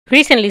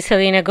Recently,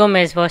 Selena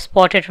Gomez was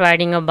spotted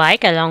riding a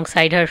bike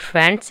alongside her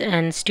friends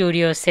in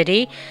Studio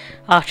City.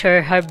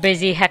 After her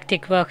busy,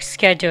 hectic work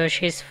schedule,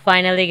 she's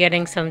finally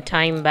getting some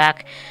time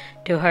back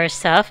to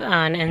herself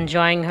and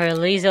enjoying her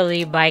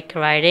leisurely bike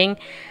riding.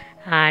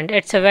 And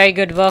it's a very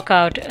good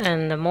workout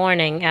in the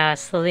morning, as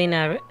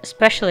Selena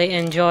especially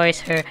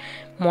enjoys her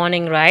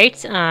morning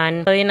rides.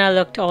 And Selena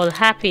looked all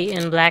happy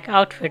in black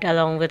outfit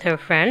along with her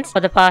friends.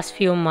 For the past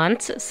few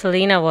months,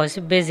 Selena was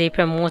busy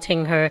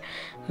promoting her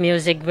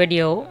music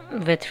video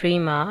with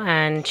Rima,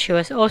 and she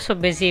was also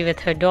busy with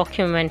her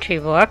documentary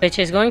work, which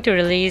is going to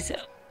release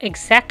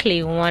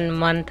exactly 1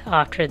 month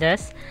after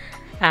this.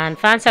 And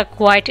fans are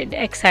quite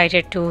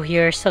excited to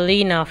hear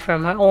Selena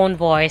from her own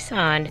voice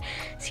and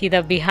see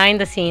the behind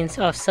the scenes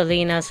of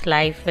Selena's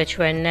life, which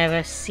were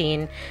never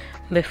seen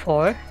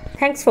before.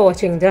 Thanks for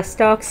watching Just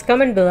Talks.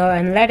 Comment below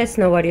and let us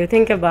know what you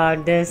think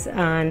about this,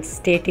 and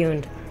stay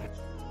tuned.